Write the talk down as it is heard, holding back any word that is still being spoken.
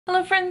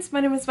Hello friends,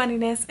 my name is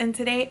Marines and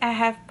today I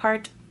have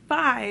part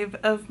 5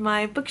 of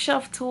my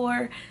bookshelf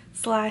tour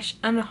slash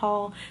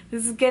unhaul.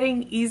 This is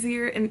getting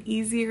easier and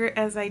easier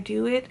as I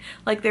do it.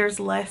 Like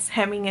there's less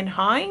hemming and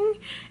hawing,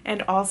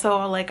 and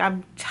also like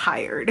I'm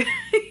tired.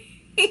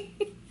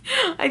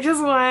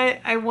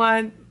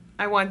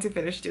 I want to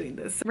finish doing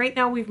this. Right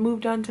now we've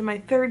moved on to my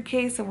third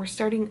case and we're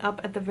starting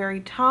up at the very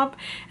top,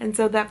 and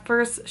so that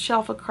first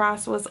shelf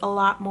across was a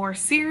lot more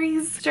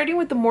series. Starting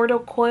with the Mortal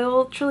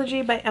Coil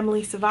trilogy by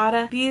Emily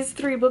Savada. These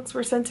 3 books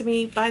were sent to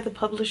me by the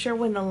publisher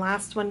when the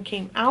last one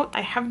came out.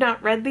 I have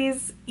not read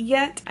these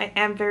yet. I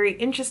am very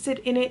interested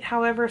in it,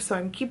 however, so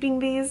I'm keeping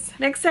these.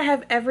 Next I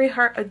have Every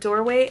Heart a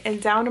Doorway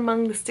and Down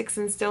Among the Sticks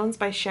and Stones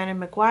by Shannon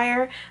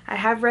McGuire. I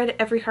have read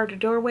Every Heart a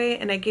Doorway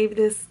and I gave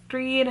this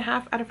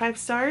 3.5 out of 5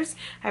 stars.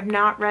 I've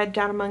not read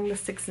Down Among the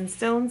Sticks and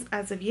Stones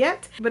as of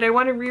yet, but I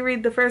want to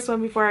reread the first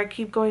one before I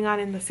keep going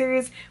on in the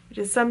series, which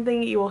is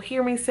something you will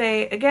hear me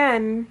say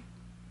again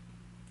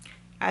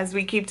as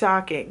we keep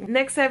talking.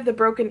 Next I have the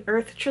Broken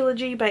Earth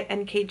trilogy by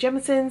N.K.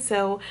 Jemisin.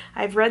 So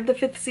I've read the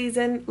 5th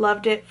season,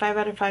 loved it, 5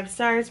 out of 5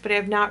 stars, but I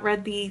have not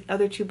read the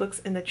other 2 books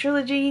in the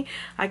trilogy.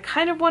 I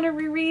kind of want to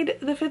reread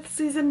the 5th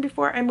season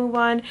before I move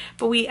on,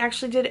 but we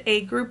actually did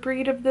a group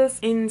read of this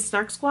in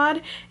Snark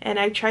Squad and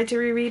I tried to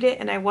reread it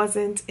and I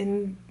wasn't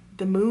in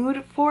the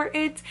mood for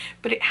it.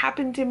 But it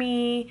happened to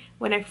me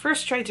when I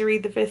first tried to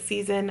read the 5th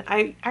season.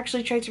 I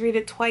actually tried to read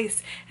it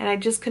twice and I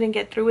just couldn't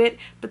get through it,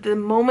 but the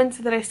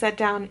moment that I sat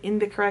down in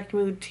the correct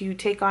mood to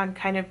take on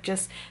kind of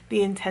just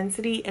the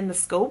intensity and the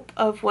scope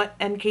of what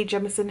N.K.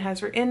 Jemisin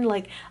has written,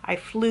 like I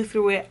flew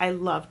through it. I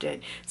loved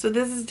it. So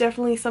this is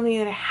definitely something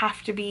that I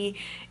have to be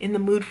in the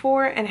mood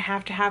for and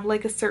have to have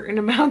like a certain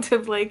amount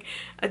of like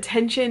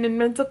attention and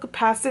mental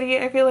capacity,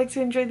 I feel like,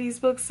 to enjoy these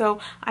books. So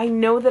I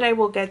know that I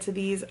will get to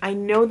these. I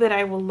know that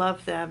I will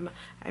love them.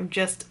 I'm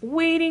just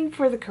waiting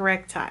for the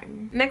correct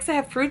time. Next I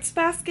have Fruits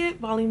Basket,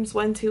 volumes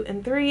 1, 2,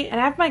 and 3, and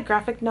I have my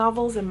graphic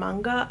novels and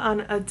manga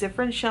on a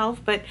different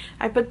shelf, but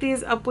I put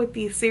these up with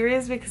the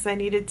series because I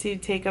needed to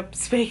take up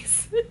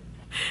space.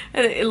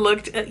 And it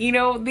looked, you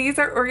know, these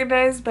are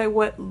organized by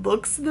what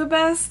looks the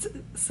best,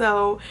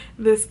 so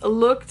this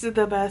looked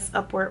the best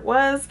up where it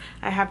was.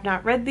 I have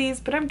not read these,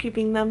 but I'm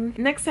keeping them.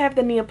 Next I have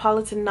the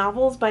Neapolitan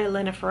novels by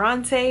Elena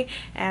Ferrante,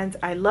 and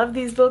I love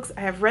these books.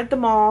 I have read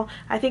them all.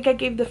 I think I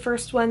gave the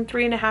first one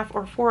 3.5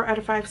 or 4 out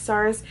of 5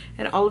 stars,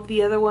 and all of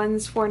the other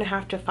ones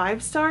 4.5 to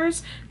 5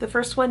 stars. The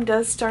first one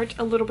does start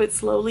a little bit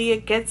slowly.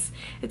 It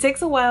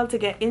takes a while to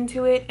get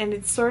into it, and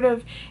it's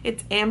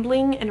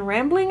ambling and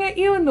rambling at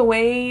you in the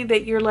way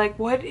that you're like,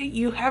 what?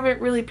 You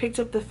haven't really picked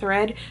up the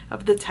thread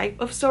of the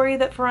type of story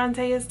that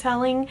Ferrante is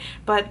telling.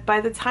 But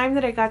by the time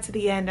that I got to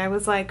the end, I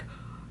was like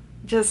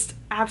just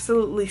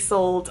absolutely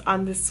sold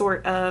on this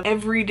sort of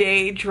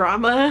everyday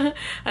drama.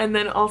 And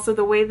then also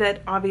the way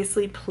that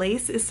obviously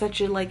place is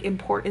such a like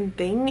important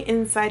thing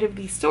inside of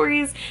these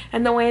stories,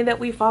 and the way that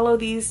we follow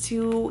these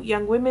 2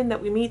 young women that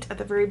we meet at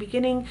the very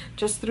beginning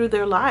just through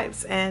their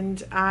lives.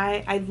 And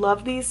I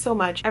love these so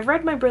much. I've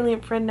read My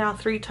Brilliant Friend now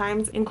 3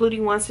 times,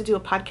 including once to do a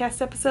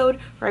podcast episode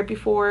right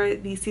before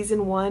the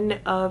season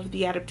 1 of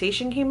the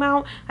adaptation came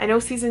out. I know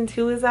season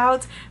 2 is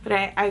out, but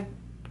I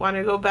want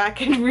to go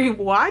back and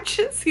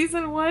rewatch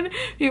season 1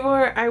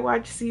 before I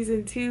watch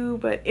season 2,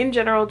 but in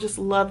general just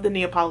love the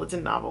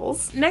Neapolitan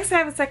novels. Next I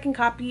have a second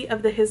copy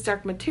of the His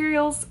Dark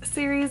Materials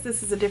series.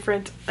 This is a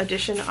different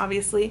edition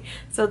obviously.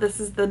 So this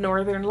is the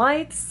Northern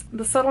Lights,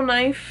 the Subtle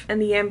Knife,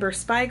 and the Amber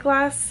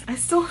Spyglass.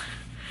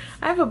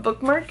 I have a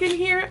bookmark in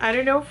here. I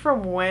don't know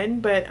from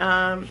when, but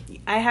I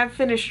have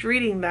finished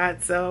reading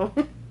that, so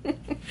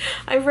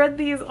I've read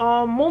these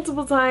all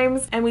multiple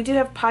times, and we do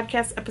have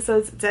podcast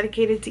episodes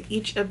dedicated to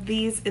each of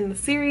these in the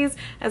series,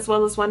 as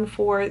well as one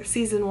for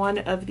season 1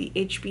 of the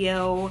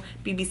HBO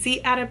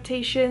BBC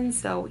adaptation.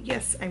 So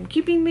yes, I'm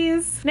keeping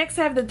these. Next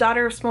I have the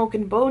Daughter of Smoke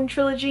and Bone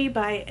trilogy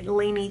by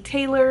Laini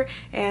Taylor,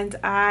 and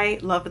I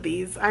love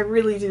these. I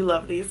really do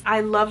love these.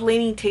 I love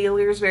Laini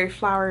Taylor's very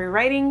flowery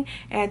writing,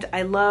 and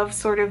I love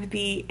sort of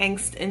the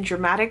angst and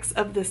dramatics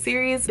of the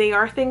series. They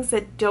are things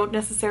that don't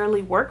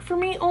necessarily work for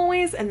me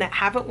always, and that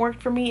haven't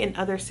worked for me in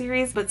other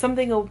series, but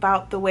something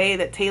about the way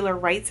that Taylor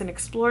writes and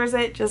explores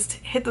it just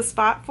hit the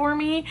spot for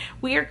me.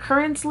 We are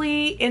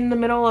currently in the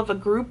middle of a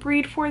group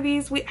read for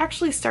these. We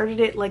actually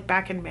started it like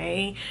back in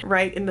May,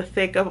 right in the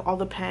thick of all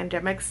the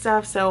pandemic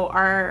stuff, so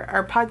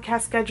our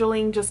podcast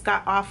scheduling just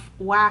got off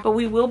whack, but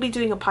we will be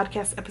doing a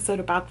podcast episode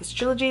about this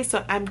trilogy,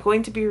 so I'm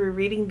going to be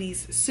rereading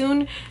these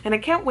soon, and I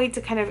can't wait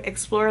to kind of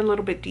explore a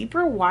little bit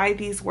deeper why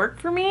these work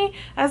for me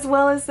as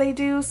well as they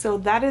do. So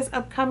that is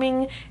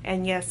upcoming,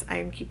 and yes, I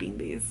am keeping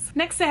these. these.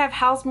 Next I have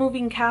Howl's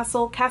Moving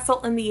Castle,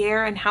 Castle in the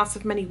Air, and House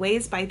of Many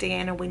Ways by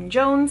Diana Wynne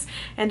Jones,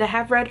 and I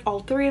have read all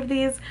three of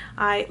these.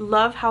 I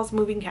love Howl's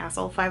Moving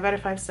Castle, 5 out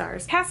of 5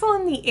 stars. Castle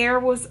in the Air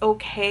was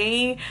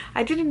okay.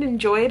 I didn't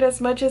enjoy it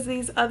as much as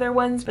these other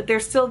ones, but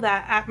there's still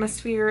that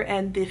atmosphere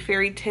and the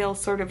fairy tale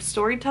sort of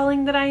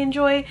storytelling that I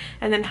enjoy.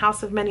 And then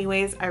House of Many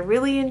Ways I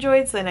really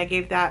enjoyed, so then I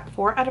gave that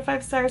 4 out of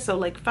 5 stars, so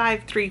like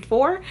 5, 3,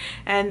 4.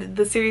 And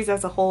the series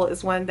as a whole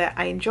is one that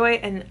I enjoy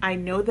and I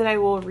know that I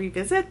will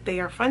revisit. They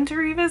are fun to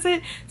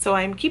revisit, so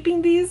I'm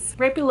keeping these.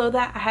 Right below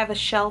that I have a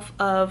shelf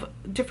of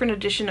different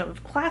edition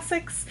of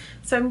classics,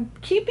 so I'm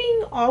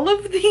keeping all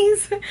of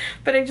these,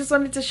 but I just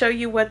wanted to show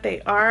you what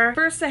they are.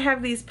 First I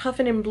have these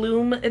Puffin and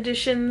Bloom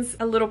editions,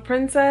 A Little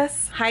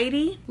Princess,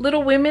 Heidi,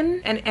 Little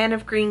Women, and Anne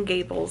of Green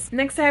Gables.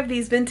 Next I have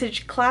these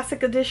vintage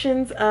classic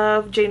editions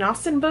of Jane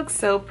Austen books,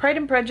 so Pride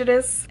and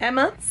Prejudice,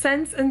 Emma,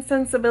 Sense and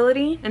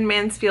Sensibility, and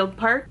Mansfield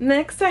Park.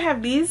 Next I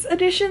have these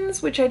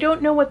editions, which I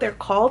don't know what they're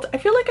called. I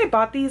feel like I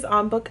bought these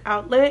on Book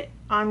Outlet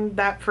on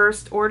that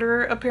first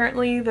order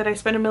apparently that I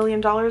spent $1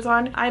 million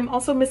on. I'm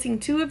also missing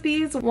 2 of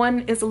these.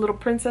 One is A Little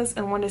Princess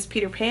and one is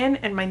Peter Pan,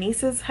 and my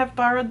nieces have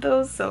borrowed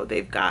those, so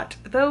they've got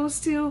those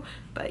 2.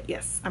 But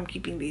yes, I'm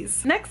keeping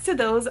these. Next to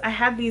those, I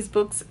had these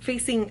books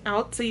facing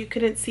out so you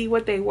couldn't see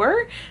what they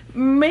were,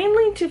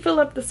 mainly to fill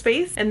up the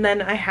space. And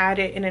then I had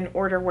it in an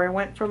order where I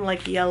went from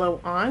like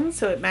yellow on,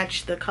 so it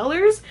matched the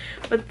colors.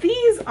 But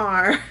these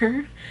are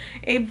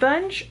a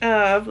bunch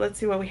of, let's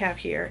see what we have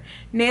here,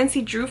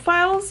 Nancy Drew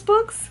Files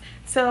books.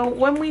 So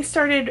when we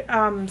started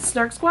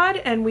Snark Squad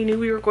and we knew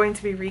we were going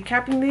to be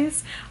recapping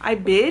these, I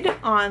bid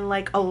on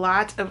like a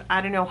lot of, I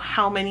don't know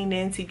how many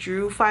Nancy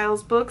Drew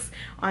Files books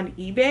on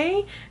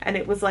eBay, and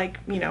it was like,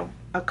 you know,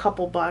 a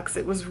couple bucks.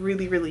 It was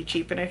really, really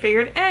cheap, and I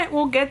figured,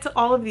 we'll get to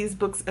all of these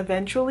books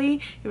eventually,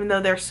 even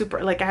though they're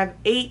super, like I have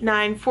 8,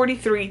 9,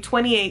 43,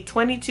 28,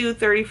 22,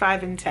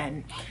 35, and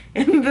 10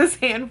 in this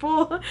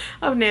handful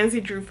of Nancy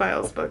Drew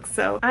Files books.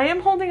 So I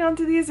am holding on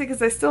to these because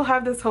I still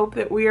have this hope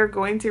that we are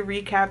going to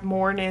recap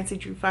more Nancy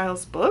Drew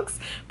Files books,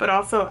 but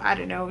also, I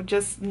don't know,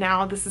 just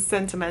now this is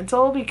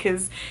sentimental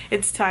because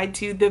it's tied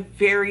to the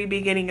very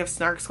beginning of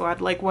Snark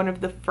Squad. Like one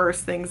of the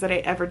first things that I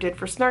ever did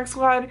for Snark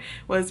Squad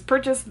was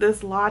purchase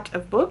this lot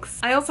of books.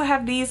 I also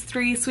have these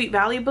 3 Sweet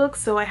Valley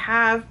books. So I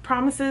have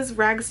Promises,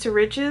 Rags to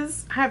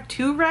Riches. I have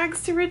 2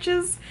 Rags to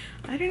Riches.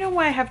 I don't know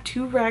why I have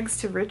 2 Rags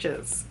to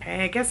Riches.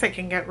 I guess I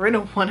can get rid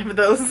of one of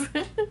those.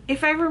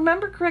 If I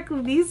remember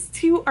correctly, these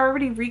 2 are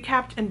already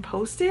recapped and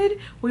posted.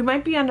 We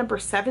might be on number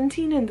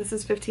 17 and this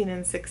is 15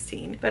 and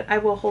 16, but I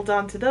will hold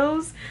on to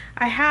those.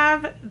 I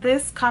have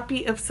this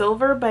copy of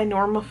Silver by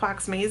Norma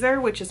Fox Mazer,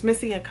 which is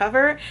missing a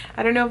cover.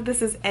 I don't know if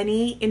this is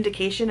any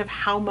indication of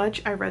how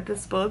much I read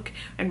this book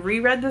and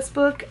reread this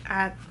book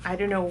at, I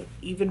don't know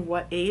even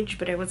what age,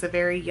 but I was a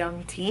very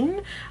young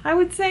teen, I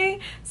would say.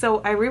 So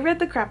I reread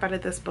the crap out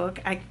of this book.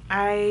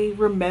 I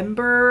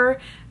remember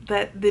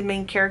that the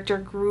main character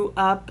grew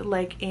up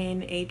like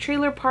in a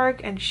trailer park,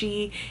 and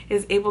she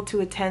is able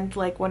to attend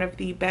like one of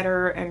the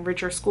better and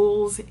richer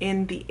schools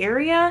in the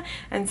area,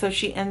 and so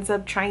she ends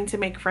up trying to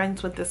make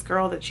friends with this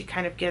girl that she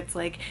kind of gets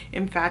like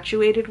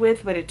infatuated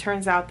with, but it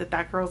turns out that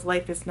that girl's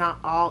life is not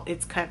all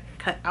it's cut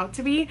out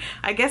to be.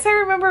 I guess I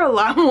remember a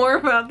lot more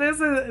about this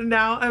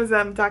now as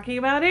I'm talking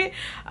about it,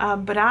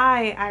 but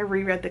I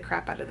reread the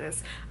crap out of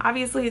this.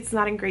 Obviously it's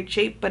not in great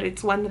shape, but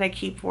it's one that I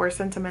keep for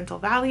sentimental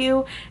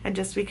value and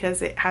just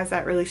because it has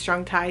that really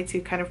strong tie to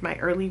kind of my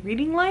early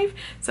reading life.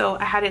 So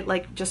I had it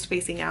like just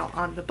facing out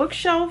on the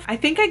bookshelf. I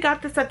think I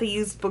got this at the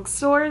used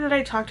bookstore that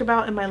I talked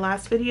about in my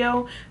last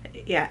video.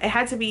 Yeah, it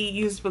had to be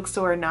used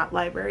bookstore, not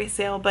library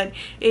sale, but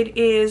it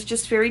is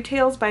just Fairy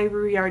Tales by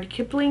Rudyard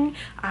Kipling.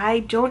 I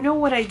don't know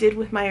what I did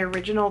with my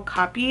original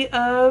copy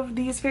of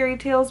these fairy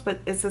tales,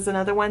 but this is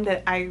another one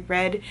that I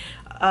read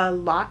a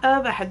lot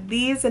of. I had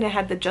these and I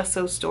had the Just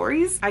So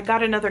stories. I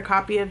got another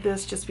copy of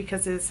this just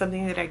because it's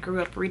something that I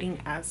grew up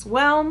reading as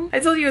well. I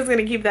told you I was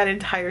going to keep that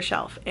entire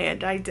shelf,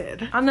 and I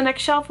did. On the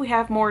next shelf we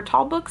have more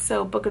tall books,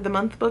 so Book of the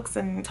Month books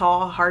and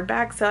tall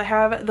hardback. So I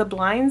have The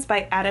Blinds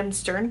by Adam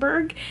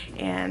Sternberg,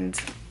 and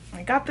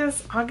I got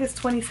this August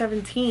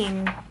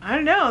 2017. I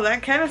don't know,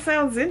 that kind of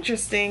sounds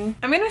interesting.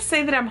 I'm gonna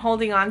say that I'm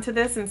holding on to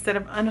this instead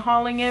of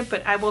unhauling it,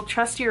 but I will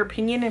trust your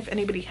opinion if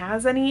anybody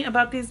has any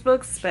about these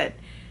books, but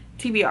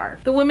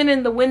TBR. The Woman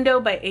in the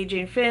Window by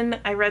A.J. Finn.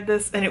 I read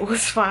this and it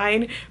was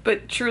fine,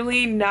 but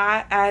truly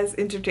not as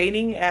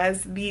entertaining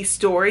as the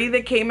story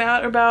that came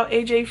out about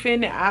A.J.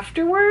 Finn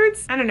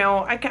afterwards. I don't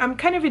know. I'm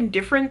kind of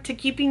indifferent to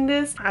keeping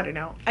this. I don't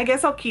know. I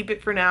guess I'll keep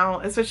it for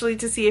now, especially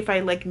to see if I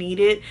like need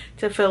it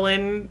to fill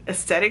in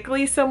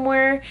aesthetically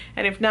somewhere.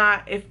 And if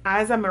not, if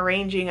as I'm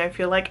arranging I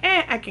feel like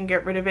I can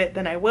get rid of it,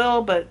 then I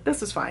will, but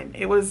this was fine.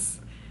 It was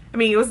I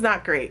mean, it was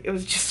not great. It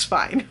was just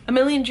fine. A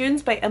Million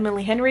Junes by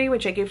Emily Henry,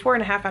 which I gave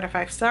 4.5 out of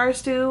 5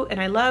 stars to,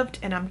 and I loved,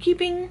 and I'm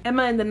keeping.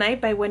 Emma and the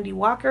Night by Wendy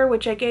Walker,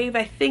 which I gave,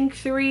 I think,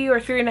 3 or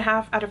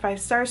 3.5 out of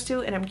 5 stars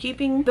to, and I'm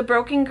keeping. The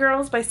Broken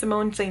Girls by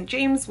Simone St.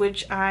 James,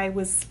 which I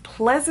was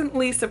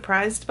pleasantly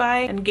surprised by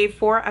and gave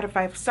 4 out of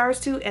 5 stars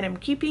to, and I'm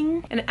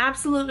keeping. An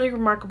Absolutely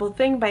Remarkable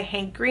Thing by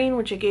Hank Green,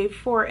 which I gave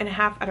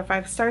 4.5 out of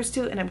 5 stars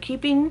to, and I'm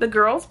keeping. The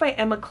Girls by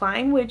Emma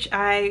Klein, which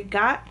I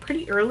got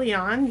pretty early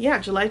on, yeah,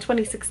 July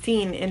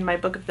 2016 in my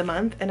book of the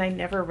month, and I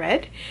never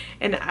read,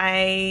 and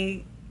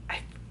I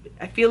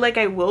feel like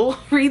I will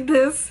read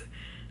this.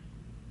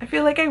 I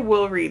feel like I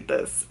will read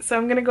this, so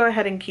I'm gonna go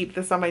ahead and keep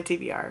this on my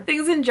TBR.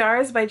 Things in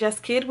Jars by Jess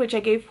Kidd, which I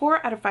gave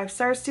 4 out of 5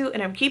 stars to,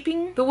 and I'm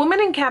keeping. The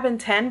Woman in Cabin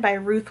 10 by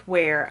Ruth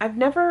Ware. I've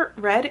never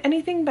read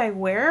anything by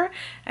Ware,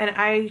 and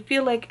I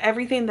feel like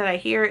everything that I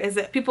hear is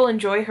that people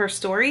enjoy her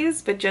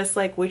stories, but just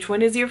like which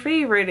one is your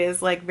favorite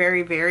is like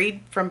very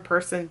varied from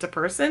person to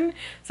person.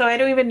 So I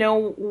don't even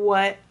know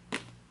what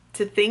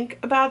to think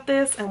about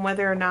this and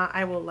whether or not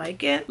I will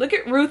like it. Look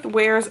at Ruth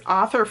Ware's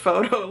author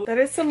photo. That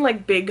is some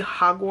like big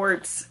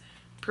Hogwarts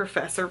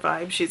professor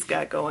vibe she's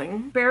got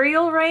going.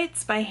 Burial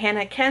Rites by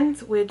Hannah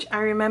Kent, which I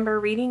remember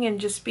reading and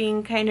just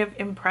being kind of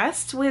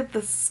impressed with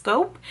the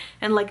scope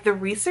and like the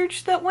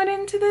research that went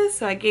into this,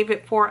 so I gave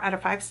it 4 out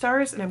of 5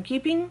 stars, and I'm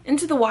keeping.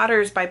 Into the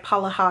Waters by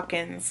Paula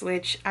Hawkins,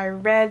 which I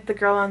read The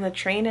Girl on the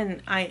Train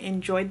and I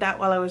enjoyed that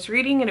while I was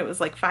reading, and it was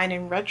like fine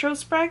in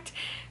retrospect.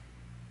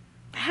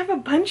 I have a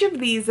bunch of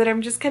these that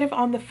I'm just kind of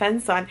on the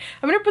fence on.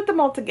 I'm gonna put them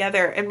all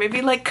together and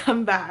maybe like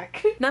come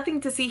back.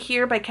 Nothing to See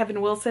Here by Kevin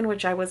Wilson,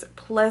 which I was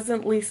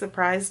pleasantly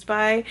surprised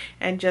by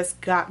and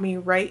just got me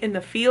right in the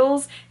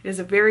feels. It is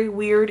a very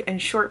weird and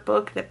short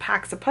book that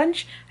packs a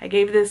punch. I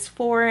gave this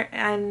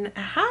 4.5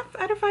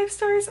 out of 5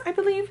 stars, I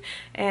believe,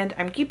 and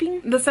I'm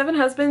keeping. The Seven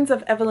Husbands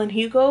of Evelyn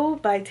Hugo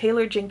by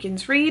Taylor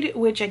Jenkins Reid,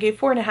 which I gave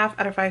 4.5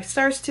 out of 5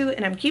 stars to,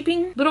 and I'm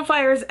keeping. Little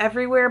Fires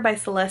Everywhere by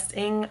Celeste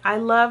Ng. I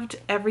loved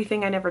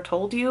Everything I Never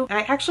Told You.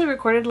 I actually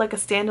recorded like a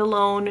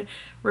standalone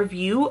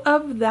review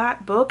of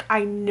that book.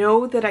 I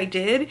know that I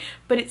did,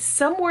 but it's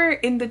somewhere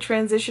in the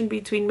transition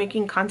between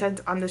making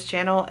content on this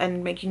channel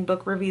and making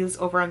book reviews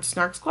over on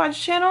Snark Squad's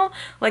channel.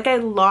 Like I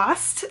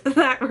lost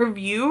that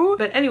review,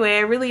 but anyway,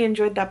 I really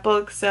enjoyed that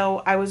book,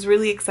 so I was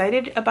really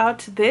excited about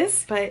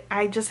this, but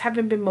I just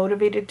haven't been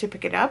motivated to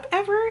pick it up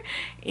ever,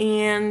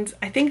 and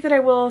I think that I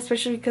will,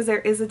 especially because there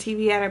is a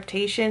TV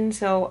adaptation,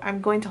 so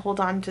I'm going to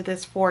hold on to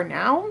this for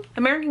now.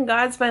 American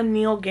Gods by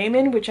Neil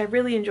Gaiman, which I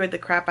really enjoyed the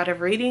crap out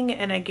of reading,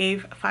 and I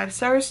gave 5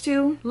 stars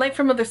to. Light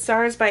from Other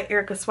Stars by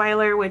Erica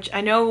Swiler, which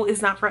I know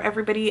is not for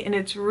everybody and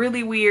it's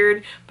really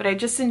weird, but I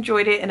just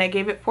enjoyed it and I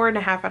gave it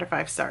 4.5 out of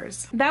 5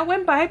 stars. That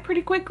went by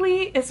pretty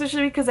quickly,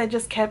 especially because I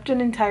just kept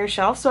an entire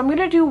shelf, so I'm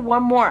gonna do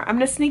one more. I'm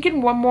gonna sneak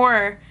in one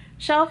more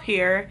shelf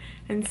here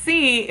and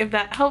see if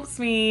that helps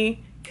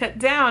me cut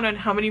down on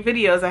how many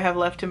videos I have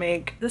left to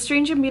make. The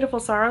Strange and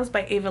Beautiful Sorrows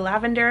by Ava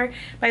Lavender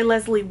by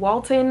Leslie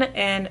Walton,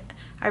 and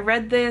I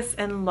read this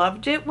and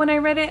loved it when I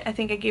read it. I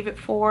think I gave it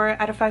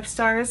 4 out of 5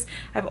 stars.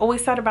 I've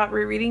always thought about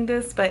rereading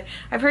this, but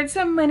I've heard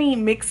so many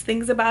mixed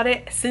things about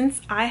it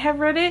since I have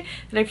read it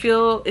that I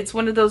feel it's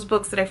one of those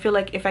books that I feel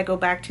like if I go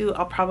back to,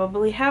 I'll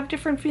probably have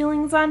different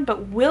feelings on,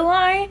 but will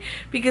I?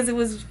 Because it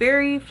was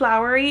very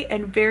flowery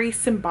and very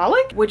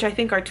symbolic, which I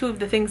think are two of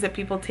the things that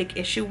people take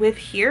issue with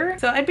here.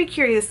 So I'd be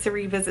curious to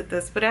revisit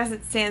this, but as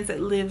it stands,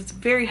 it lives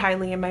very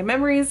highly in my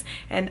memories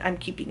and I'm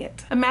keeping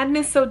it. A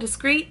Madness So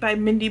Discreet by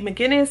Mindy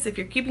McGinnis. If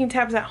you're keeping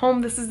tabs at home,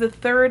 this is the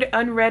 3rd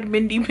unread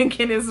Mindy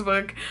McGinnis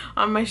book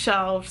on my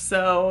shelf,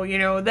 so you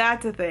know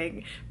that's a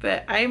thing,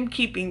 but I'm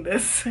keeping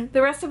this.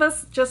 The Rest of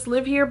Us Just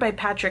Live Here by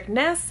Patrick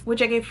Ness,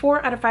 which I gave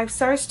 4 out of 5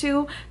 stars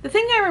to. The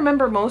thing I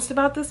remember most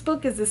about this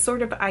book is this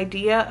sort of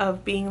idea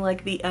of being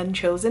like the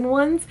unchosen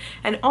ones,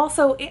 and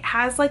also it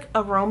has like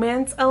a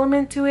romance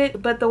element to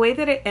it, but the way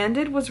that it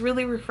ended was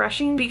really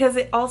refreshing because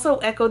it also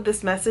echoed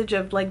this message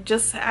of like,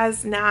 just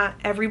as not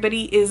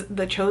everybody is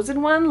the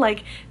chosen one,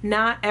 like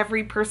not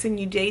every person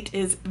you date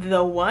is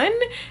the one,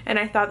 and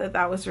I thought that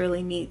that was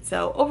really neat.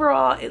 So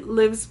overall it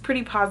lives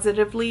pretty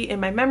positively in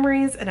my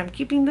memories and I'm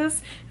keeping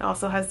this. It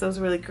also has those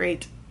really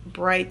great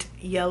bright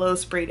yellow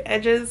sprayed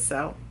edges,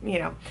 so you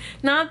know,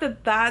 not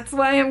that that's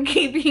why I'm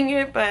keeping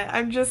it, but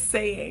I'm just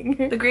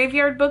saying. The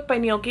Graveyard Book by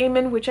Neil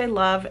Gaiman, which I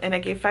love and I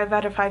gave 5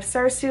 out of 5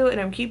 stars to, and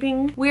I'm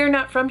keeping. We Are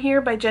Not From Here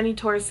by Jenny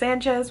Torres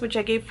Sanchez, which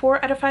I gave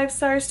 4 out of 5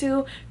 stars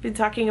to. Been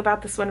talking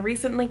about this one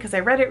recently because I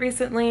read it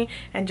recently,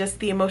 and just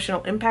the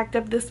emotional impact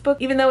of this book,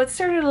 even though it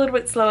started a little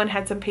bit slow and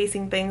had some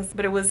pacing things,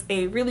 but it was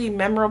a really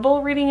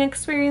memorable reading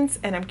experience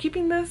and I'm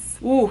keeping this.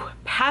 Ooh,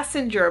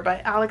 Passenger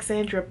by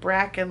Alexandra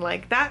Bracken,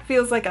 like that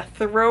feels like a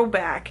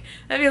throwback.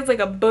 That feels like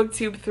a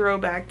booktube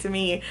throwback to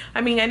me.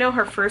 I mean, I know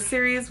her first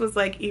series was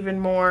like even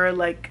more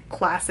like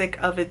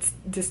classic of its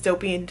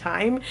dystopian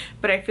time,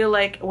 but I feel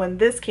like when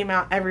this came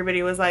out,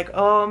 everybody was like,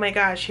 oh my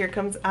gosh, here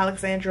comes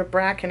Alexandra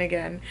Bracken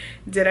again.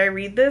 Did I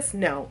read this?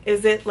 No.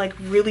 Is it like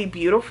really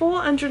beautiful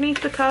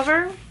underneath the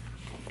cover?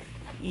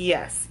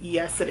 Yes,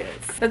 yes it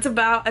is. That's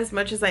about as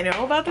much as I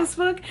know about this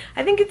book.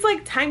 I think it's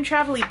like time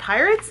traveling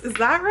pirates. Is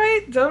that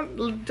right?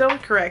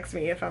 Don't correct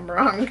me if I'm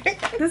wrong.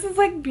 This is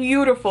like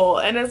beautiful,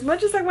 and as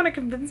much as I want to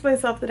convince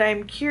myself that I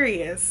am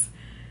curious,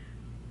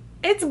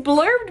 it's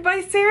blurbed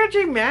by Sarah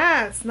J.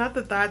 Maas. Not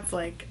that that's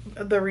like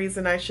the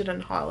reason I should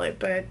unhaul it,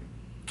 but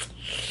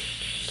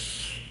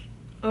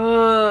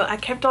I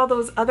kept all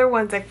those other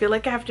ones. I feel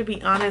like I have to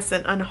be honest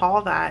and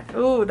unhaul that.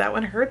 Ooh, that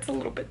one hurts a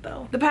little bit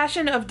though. The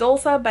Passion of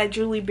Dulce by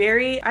Julie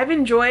Berry. I've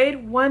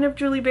enjoyed one of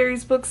Julie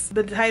Berry's books.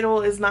 The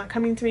title is not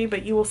coming to me,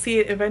 but you will see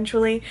it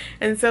eventually.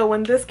 And so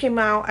when this came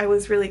out, I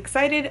was really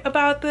excited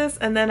about this,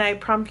 and then I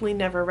promptly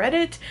never read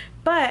it.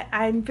 But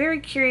I'm very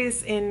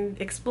curious in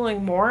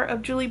exploring more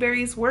of Julie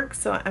Berry's work,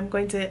 so I'm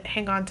going to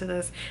hang on to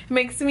this. It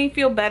makes me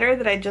feel better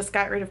that I just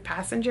got rid of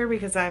Passenger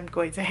because I'm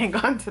going to hang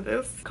on to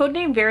this.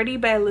 Codename Verity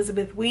by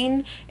Elizabeth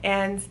Wein,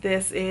 and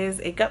this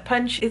is a gut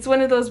punch. It's one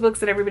of those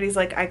books that everybody's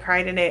like, I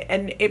cried in it,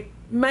 and it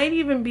might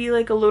even be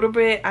like a little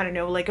bit, I don't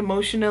know, like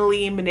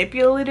emotionally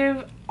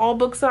manipulative. All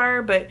books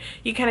are, but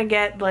you kind of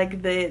get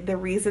like the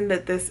reason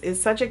that this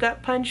is such a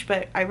gut punch.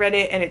 But I read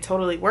it and it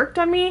totally worked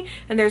on me,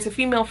 and there's a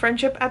female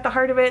friendship at the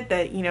heart of it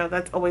that, you know,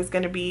 that's always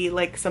going to be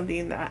like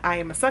something that I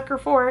am a sucker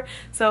for.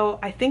 So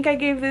I think I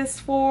gave this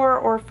 4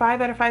 or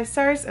 5 out of 5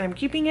 stars, and I'm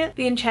keeping it.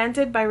 The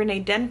Enchanted by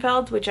Renee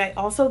Denfeld, which I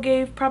also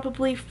gave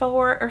probably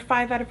 4 or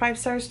 5 out of 5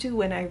 stars to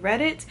when I read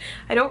it.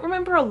 I don't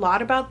remember a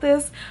lot about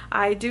this.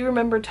 I do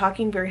remember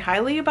talking very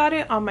highly about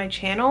it on my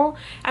channel.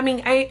 I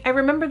mean, I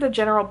remember the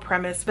general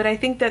premise, but I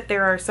think that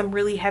there are some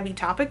really heavy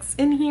topics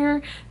in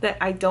here that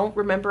I don't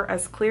remember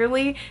as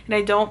clearly, and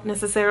I don't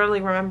necessarily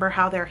remember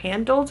how they're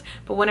handled.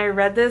 But when I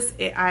read this,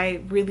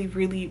 I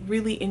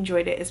really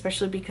enjoyed it,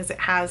 especially because it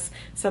has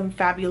some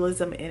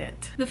fabulism in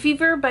it. The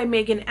Fever by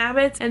Megan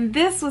Abbott, and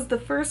this was the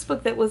first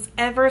book that was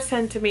ever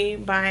sent to me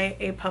by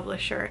a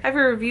publisher. I have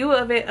a review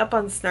of it up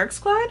on Snark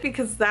Squad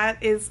because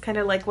that is kind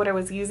of like what I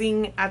was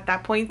using at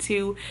that point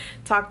to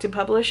talk to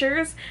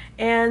publishers,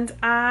 and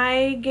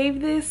I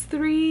gave this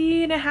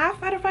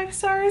 3.5 out of 5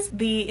 stars.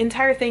 The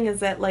entire thing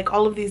is that like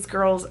all of these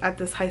girls at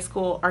this high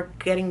school are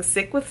getting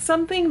sick with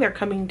something, they're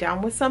coming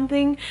down with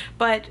something,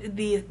 but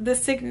the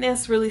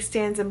sickness really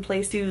stands in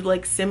place to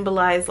like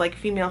symbolize like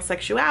female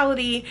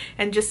sexuality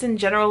and just in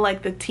general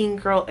like the teen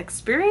girl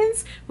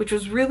experience, which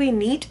was really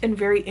neat and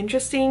very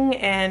interesting,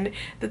 and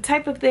the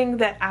type of thing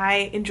that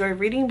I enjoy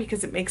reading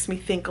because it makes me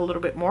think a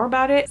little bit more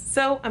about it.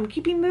 So I'm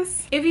keeping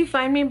this. If You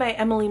Find Me by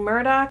Emily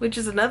Murdoch, which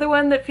is another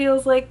one that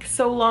feels like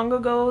so long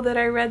ago that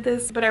I read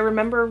this, but I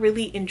remember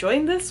really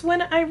enjoying this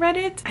when I read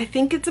it. I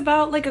think it's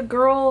about like a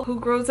girl who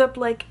grows up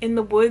like in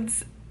the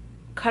woods,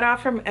 cut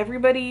off from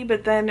everybody,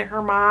 but then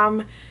her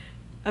mom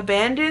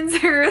abandons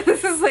her.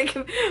 This is like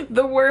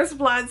the worst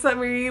plot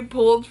summary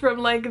pulled from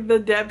like the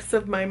depths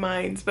of my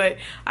mind, but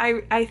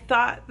I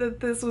thought that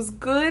this was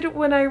good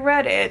when I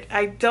read it.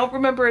 I don't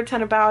remember a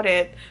ton about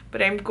it,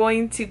 but I'm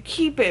going to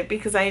keep it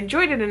because I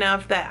enjoyed it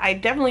enough that I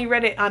definitely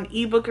read it on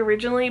ebook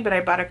originally, but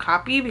I bought a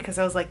copy because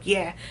I was like,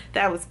 yeah,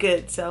 that was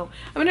good. So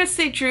I'm gonna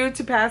stay true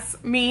to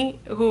past me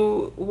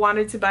who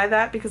wanted to buy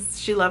that because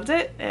she loved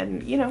it,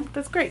 and you know,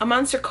 that's great. A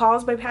Monster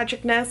Calls by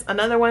Patrick Ness,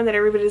 another one that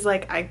everybody's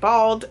like, I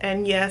bawled,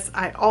 and yes,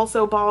 I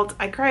also bawled.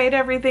 I cry at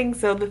everything.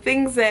 So the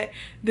things that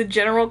the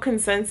general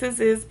consensus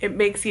is it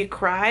makes you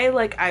cry,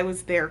 like I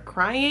was there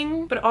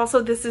crying, but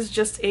also this is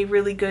just a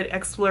really good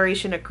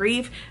exploration of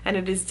grief, and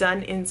it is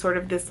done in sort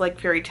of this like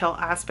fairy tale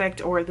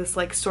aspect, or this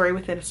like story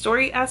within a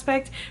story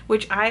aspect,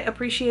 which I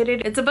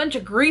appreciated. It's a bunch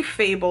of grief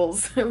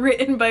fables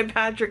written by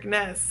Patrick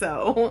Ness,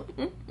 so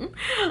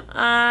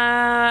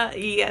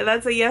yeah,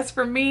 that's a yes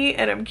for me,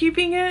 and I'm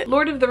keeping it.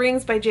 Lord of the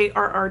Rings by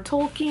J.R.R.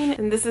 Tolkien,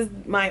 and this is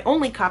my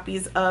only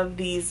copies of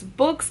these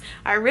books.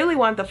 I really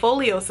want the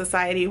Folio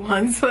Society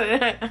ones,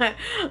 but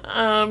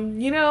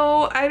you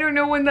know, I don't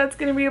know when that's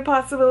going to be a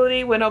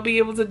possibility, when I'll be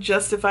able to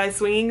justify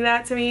swinging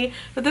that to me,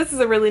 but this is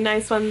a really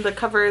nice one. The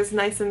cover is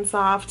nice and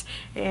soft,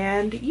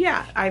 and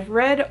yeah, I've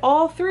read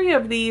all 3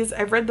 of these.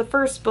 I've read the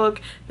first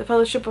book, The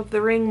Fellowship of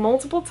the Ring,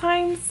 multiple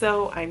times,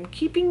 so I'm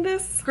keeping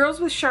this. Girls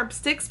with Sharp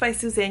Sticks by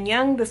Suzanne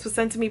Young. This was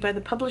sent to me by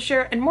the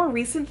publisher, and more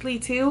recently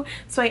too,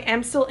 so I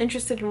am still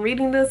interested in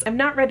reading this. I've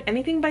not read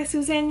anything by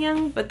Suzanne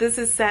Young, but this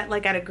is set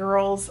like at a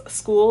girls'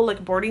 school,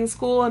 like boarding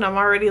school, and I'm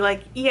already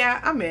like, yeah,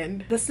 I'm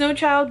in. The Snow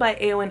Child by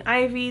Eowyn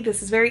Ivey.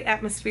 This is very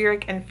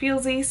atmospheric and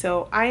feelsy,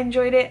 so I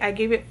enjoyed it. I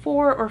gave it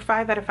 4 or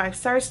 5 out of 5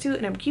 stars to,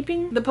 and I'm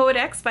keeping. The Poet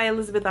X by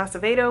Elizabeth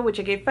Acevedo, which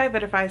I gave 5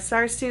 out of 5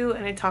 stars to,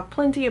 and I talk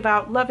plenty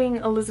about loving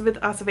Elizabeth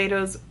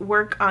Acevedo's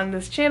work on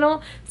this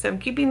channel, so I'm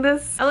keeping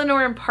this.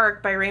 Eleanor and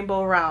Park by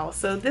Rainbow Rowell.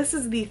 So this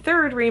is the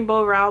 3rd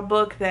Rainbow Rowell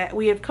book that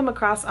we have come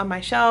across on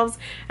my shelves,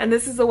 and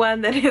this is the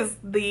one that is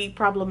the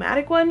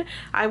problematic one.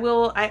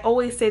 I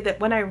always say that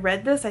when I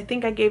read this, I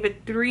think I gave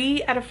it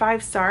 3 out of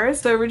 5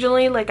 stars. So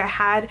originally, like, I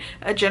had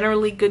a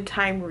generally good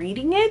time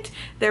reading it.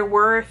 There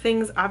were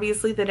things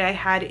obviously that I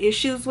had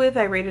issues with.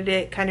 I rated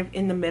it kind of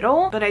in the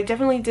middle, but I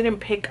definitely didn't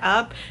pick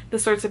up the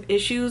sorts of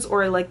issues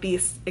or like the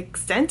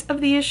extent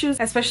of the issues,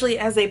 especially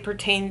as they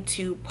pertain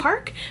to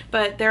Park.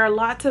 But there are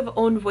lots of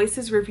Own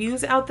Voices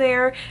reviews out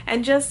there,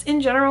 and just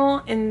in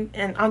general, and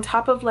on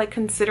top of like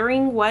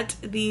considering what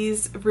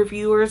these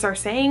reviewers are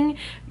saying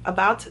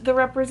about the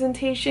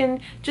representation,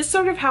 just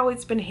sort of how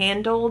it's been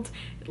handled,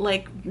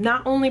 like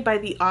not only by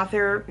the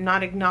author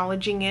not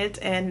acknowledging it,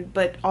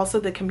 but also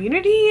the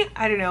community.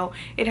 I don't know,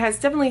 it has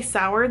definitely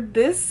soured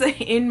this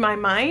in my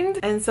mind.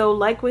 And so,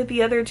 like with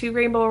the other 2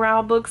 Rainbow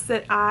Rowell books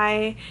that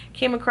I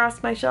came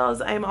across my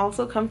shelves, I am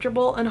also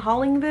comfortable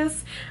unhauling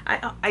this.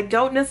 I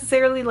don't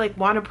necessarily like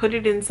want to put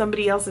it in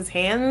somebody else's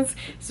hands,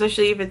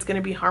 especially if it's going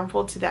to be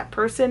harmful to that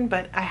person,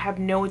 but I have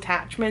no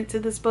attachment to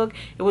this book.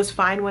 It was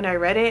fine when I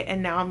read it,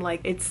 and now I'm like,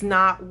 it's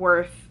not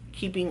worth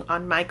keeping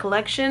on my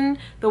collection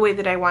the way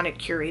that I want it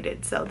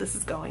curated. So this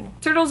is going.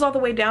 Turtles All the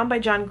Way Down by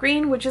John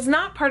Green, which is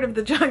not part of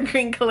the John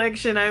Green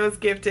collection I was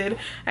gifted.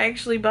 I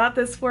actually bought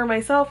this for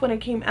myself when it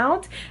came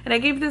out, and I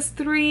gave this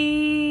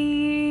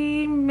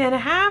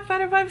 3.5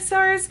 out of 5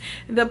 stars.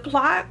 The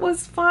plot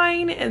was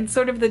fine, and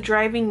sort of the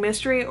driving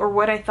mystery, or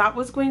what I thought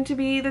was going to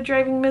be the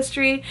driving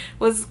mystery,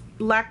 was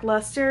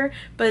lackluster,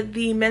 but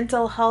the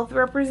mental health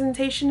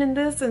representation in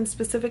this, and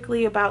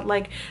specifically about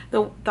like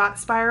the thought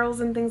spirals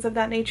and things of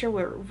that nature,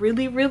 were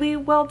really, really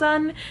well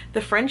done.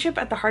 The friendship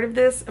at the heart of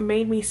this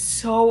made me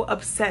so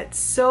upset,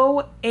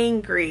 so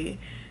angry,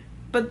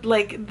 but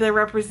like the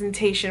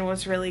representation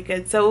was really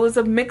good. So it was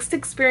a mixed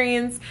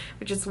experience,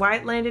 which is why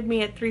it landed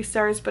me at 3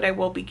 stars, but I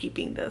will be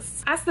keeping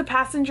this. Ask the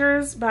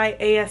Passengers by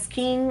A.S.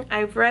 King.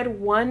 I've read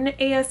one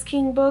A.S.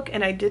 King book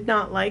and I did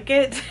not like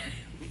it.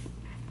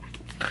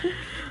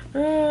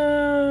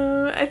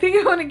 I think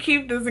I want to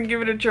keep this and give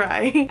it a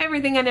try.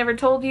 Everything I Never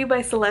Told You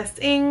by Celeste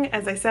Ng.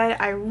 As I said,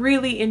 I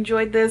really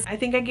enjoyed this. I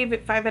think I gave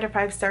it 5 out of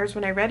 5 stars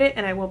when I read it,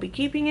 and I will be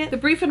keeping it. The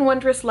Brief and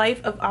Wondrous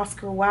Life of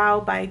Oscar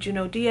Wilde by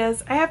Junot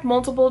Diaz. I have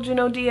multiple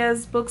Junot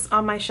Diaz books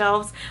on my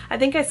shelves. I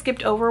think I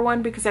skipped over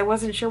one because I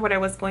wasn't sure what I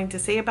was going to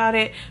say about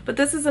it, but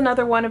this is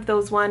another one of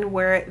those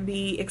where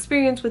the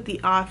experience with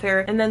the author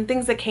and then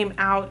things that came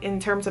out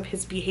in terms of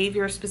his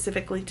behavior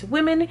specifically to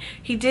women.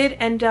 He did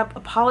end up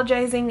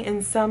apologizing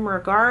in some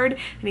regard,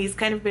 and he's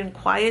kind of been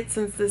quiet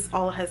since this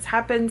all has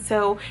happened,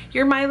 so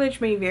your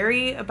mileage may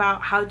vary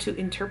about how to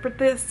interpret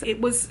this.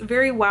 It was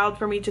very wild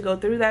for me to go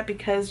through that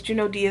because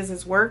Junot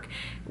Diaz's work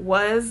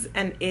was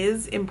and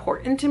is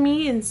important to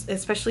me, and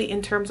especially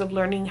in terms of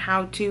learning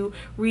how to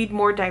read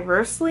more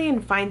diversely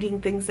and finding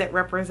things that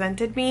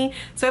represented me.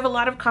 So I have a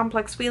lot of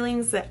complex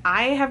feelings that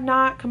I have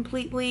not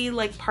completely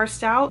like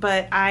parsed out,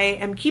 but I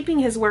am keeping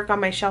his work on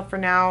my shelf for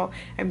now.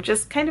 I'm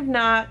just kind of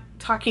not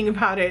talking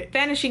about it.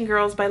 Vanishing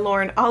Girls by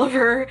Lauren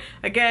Oliver.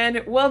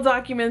 Again, well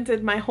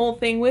documented my whole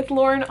thing with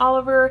Lauren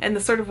Oliver and the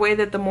sort of way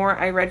that the more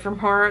I read from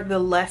her, the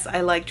less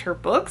I liked her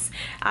books.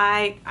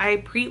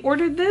 I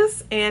pre-ordered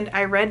this and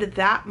I read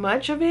that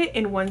much of it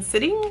in one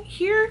sitting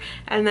here,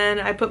 and then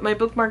I put my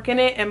bookmark in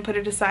it and put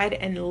it aside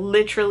and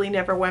literally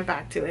never went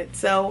back to it.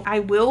 So I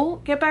will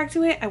get back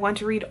to it. I want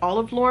to read all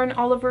of Lauren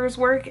Oliver's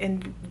work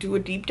and do a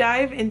deep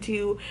dive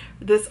into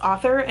this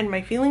author and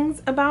my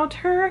feelings about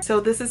her. So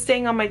this is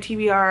staying on my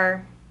TBR.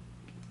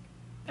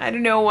 I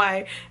don't know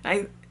why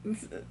I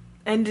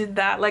ended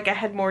that like I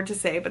had more to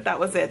say, but that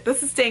was it.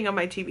 This is staying on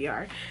my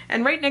TBR.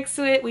 And right next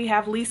to it we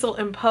have Liesl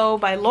and Poe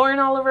by Lauren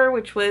Oliver,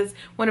 which was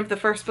one of the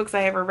first books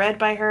I ever read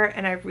by her,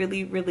 and I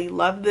really, really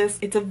love this.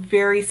 It's a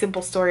very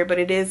simple story, but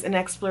it is an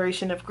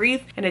exploration of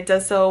grief, and it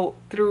does so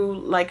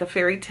through like a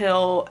fairy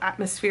tale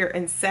atmosphere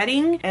and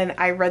setting. And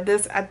I read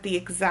this at the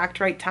exact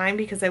right time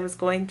because I was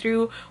going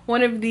through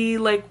one of the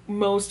like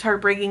most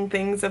heartbreaking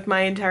things of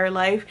my entire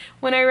life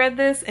when I read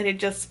this, and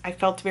I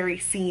felt very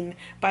seen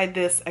by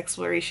this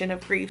exploration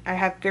of grief. I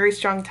have very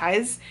strong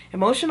ties,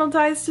 emotional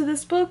ties to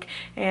this book,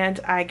 and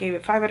I gave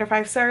it 5 out of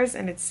 5 stars,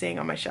 and it's staying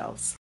on my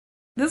shelves.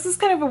 This is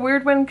kind of a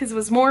weird one because it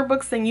was more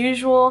books than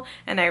usual,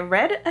 and I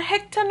read a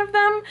heck ton of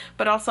them,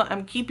 but also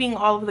I'm keeping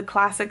all of the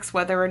classics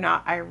whether or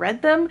not I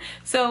read them.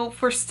 So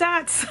for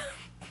stats,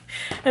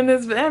 and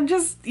this, I'm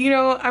just, you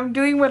know, I'm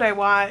doing what I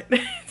want.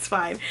 It's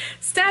fine.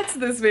 Stats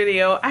this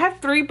video, I have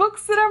 3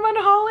 books that I'm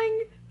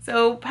unhauling.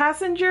 So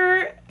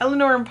Passenger,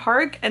 Eleanor and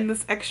Park, and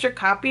this extra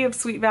copy of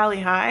Sweet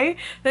Valley High.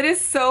 That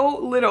is so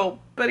little,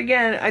 but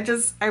again,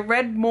 I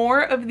read more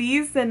of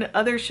these than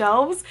other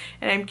shelves,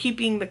 and I'm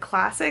keeping the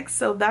classics,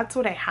 so that's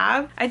what I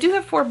have. I do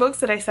have 4 books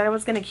that I said I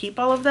was going to keep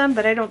all of them,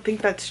 but I don't think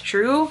that's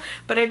true,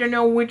 but I don't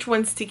know which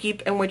ones to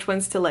keep and which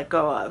ones to let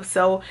go of.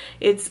 So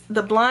it's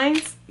The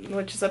Blinds,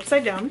 which is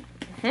upside down.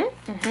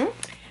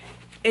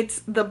 It's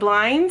The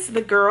Blinds,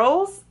 The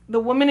Girls, The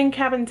Woman in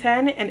Cabin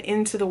 10 and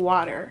Into the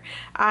Water.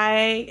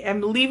 I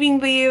am leaving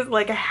these,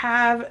 like I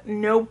have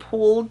no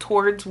pull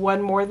towards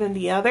one more than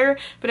the other,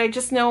 but I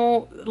just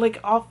know like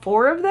all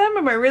four of them,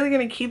 am I really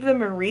going to keep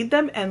them and read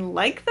them and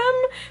like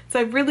them? So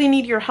I really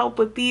need your help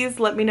with these.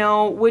 Let me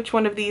know which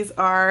one of these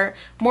are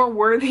more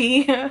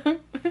worthy,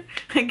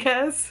 I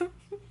guess.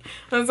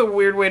 That's a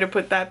weird way to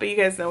put that, but you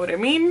guys know what I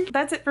mean.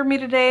 That's it for me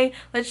today.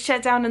 Let's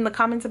chat down in the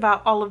comments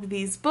about all of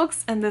these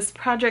books and this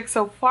project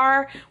so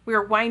far. We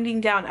are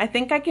winding down. I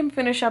think I can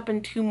finish up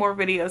in 2 more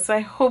videos, so I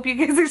hope you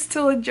guys are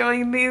still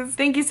enjoying these.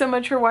 Thank you so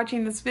much for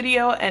watching this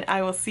video, and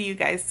I will see you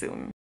guys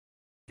soon.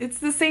 It's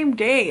the same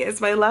day as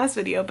my last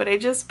video, but I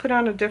just put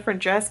on a different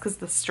dress because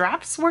the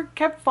straps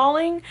kept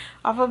falling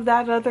off of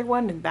that other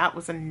one, and that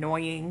was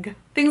annoying.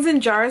 Things in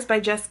Jars by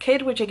Jess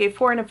Kidd, which I gave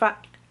 4 and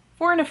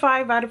a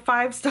 5 out of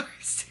 5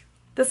 stars.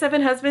 The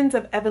Seven Husbands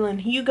of Evelyn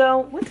Hugo.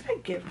 What did I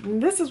give?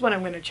 This is what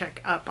I'm going to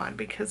check up on,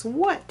 because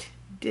what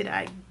did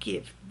I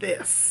give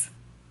this?